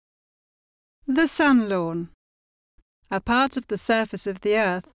The Sunlawn. A part of the surface of the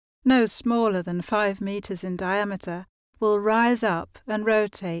Earth, no smaller than 5 meters in diameter, will rise up and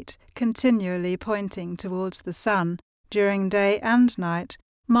rotate, continually pointing towards the sun during day and night,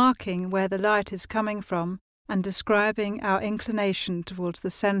 marking where the light is coming from and describing our inclination towards the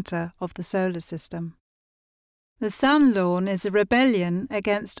centre of the solar system. The Sunlawn is a rebellion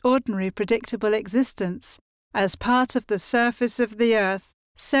against ordinary predictable existence, as part of the surface of the Earth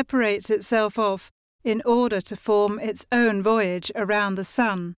separates itself off in order to form its own voyage around the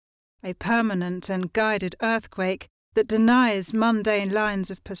sun, a permanent and guided earthquake that denies mundane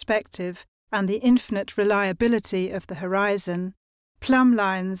lines of perspective and the infinite reliability of the horizon. Plumb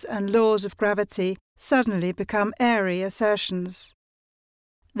lines and laws of gravity suddenly become airy assertions.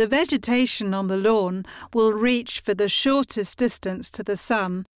 The vegetation on the lawn will reach for the shortest distance to the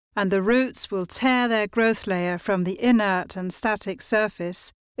sun, and the roots will tear their growth layer from the inert and static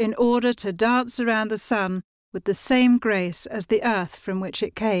surface in order to dance around the sun with the same grace as the earth from which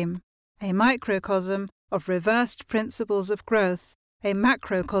it came, a microcosm of reversed principles of growth, a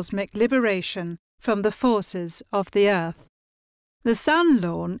macrocosmic liberation from the forces of the earth. The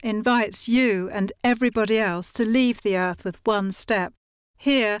Sunlawn invites you and everybody else to leave the earth with one step.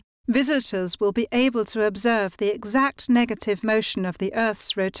 Here, visitors will be able to observe the exact negative motion of the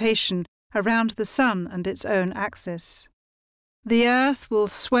Earth's rotation around the Sun and its own axis. The Earth will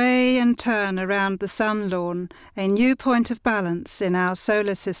sway and turn around the Sunlawn, a new point of balance in our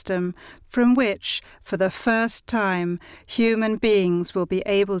solar system, from which, for the first time, human beings will be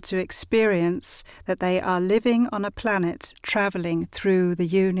able to experience that they are living on a planet travelling through the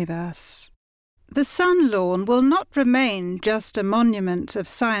universe. The Sunlawn will not remain just a monument of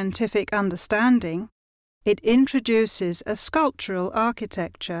scientific understanding. It introduces a sculptural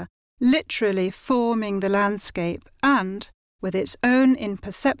architecture, literally forming the landscape and, with its own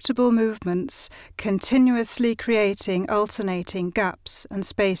imperceptible movements, continuously creating alternating gaps and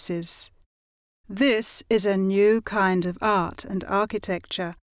spaces. This is a new kind of art and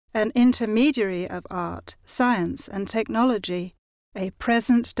architecture, an intermediary of art, science and technology, a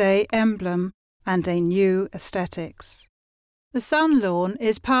present-day emblem and a new aesthetics. The Sunlawn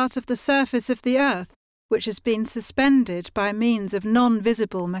is part of the surface of the Earth, which has been suspended by means of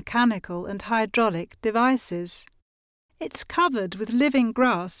non-visible mechanical and hydraulic devices. It's covered with living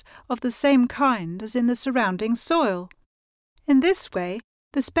grass of the same kind as in the surrounding soil. In this way,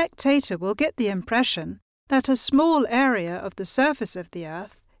 the spectator will get the impression that a small area of the surface of the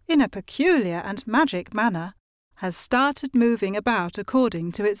Earth, in a peculiar and magic manner, has started moving about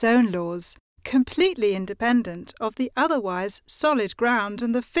according to its own laws, completely independent of the otherwise solid ground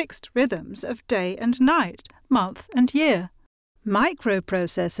and the fixed rhythms of day and night, month and year.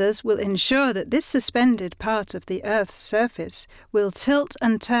 Microprocessors will ensure that this suspended part of the Earth's surface will tilt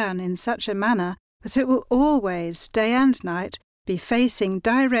and turn in such a manner that it will always, day and night, be facing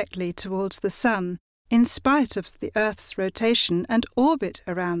directly towards the sun, in spite of the Earth's rotation and orbit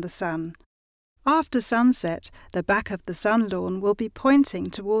around the sun. After sunset, the back of the Sunlawn will be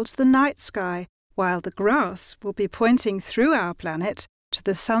pointing towards the night sky, while the grass will be pointing through our planet to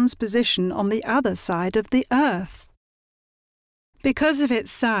the sun's position on the other side of the Earth. Because of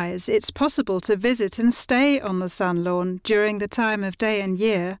its size, it's possible to visit and stay on the Sunlawn during the time of day and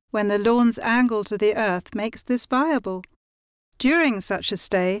year when the lawn's angle to the Earth makes this viable. During such a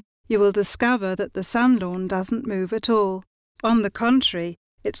stay, you will discover that the Sunlawn doesn't move at all. On the contrary,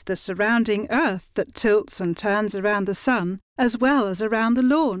 it's the surrounding Earth that tilts and turns around the sun as well as around the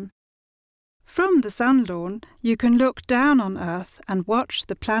lawn. From the Sunlawn, you can look down on Earth and watch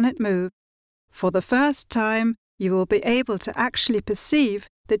the planet move. For the first time, you will be able to actually perceive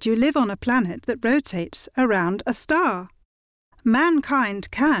that you live on a planet that rotates around a star.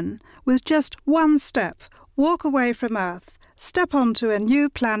 Mankind can, with just one step, walk away from Earth, step onto a new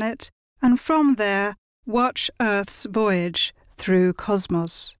planet, and from there watch Earth's voyage through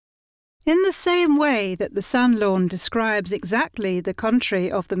cosmos. In the same way that the Sunlawn describes exactly the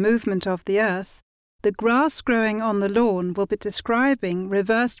contrary of the movement of the Earth, the grass growing on the lawn will be describing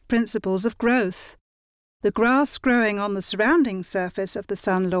reversed principles of growth. The grass growing on the surrounding surface of the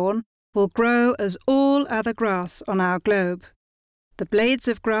Sunlawn will grow as all other grass on our globe. The blades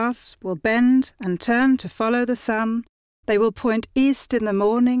of grass will bend and turn to follow the sun. They will point east in the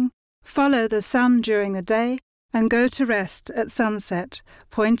morning, follow the sun during the day, and go to rest at sunset,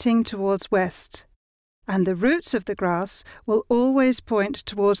 pointing towards west. And the roots of the grass will always point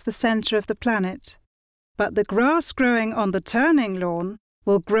towards the centre of the planet. But the grass growing on the turning lawn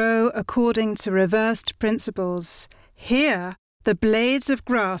will grow according to reversed principles. Here, the blades of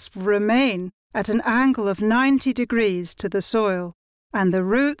grass will remain at an angle of 90 degrees to the soil, and the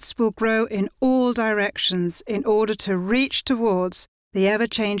roots will grow in all directions in order to reach towards the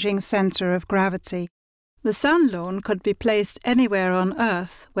ever-changing centre of gravity. The sunlawn could be placed anywhere on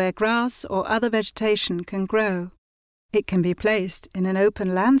Earth where grass or other vegetation can grow. It can be placed in an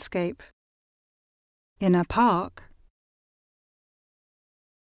open landscape, in a park,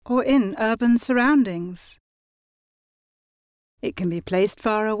 or in urban surroundings. It can be placed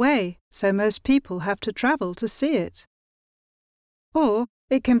far away, so most people have to travel to see it. Or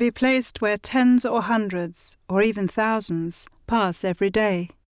it can be placed where tens or hundreds, or even thousands, pass every day.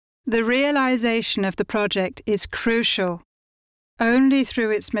 The realization of the project is crucial. Only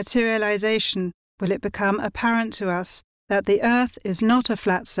through its materialization will it become apparent to us that the Earth is not a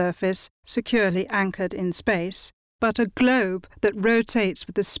flat surface securely anchored in space, but a globe that rotates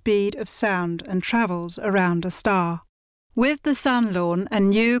with the speed of sound and travels around a star. With the sunlawn, a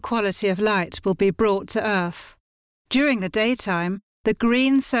new quality of light will be brought to Earth. During the daytime, the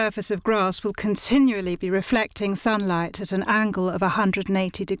green surface of grass will continually be reflecting sunlight at an angle of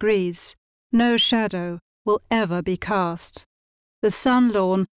 180 degrees. No shadow will ever be cast. The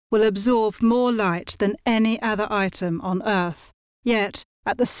sunlawn will absorb more light than any other item on Earth, yet,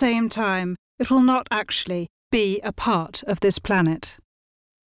 at the same time, it will not actually be a part of this planet.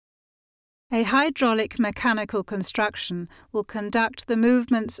 A hydraulic mechanical construction will conduct the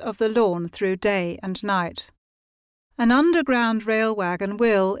movements of the lawn through day and night. An underground rail wagon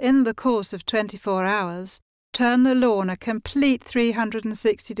will, in the course of 24 hours, turn the lawn a complete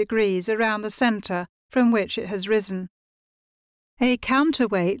 360 degrees around the centre from which it has risen. A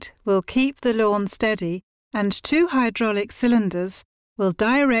counterweight will keep the lawn steady, and 2 hydraulic cylinders will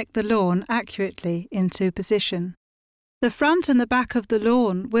direct the lawn accurately into position. The front and the back of the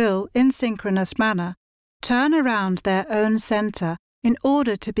lawn will, in synchronous manner, turn around their own centre in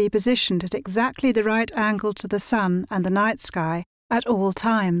order to be positioned at exactly the right angle to the sun and the night sky at all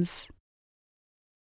times.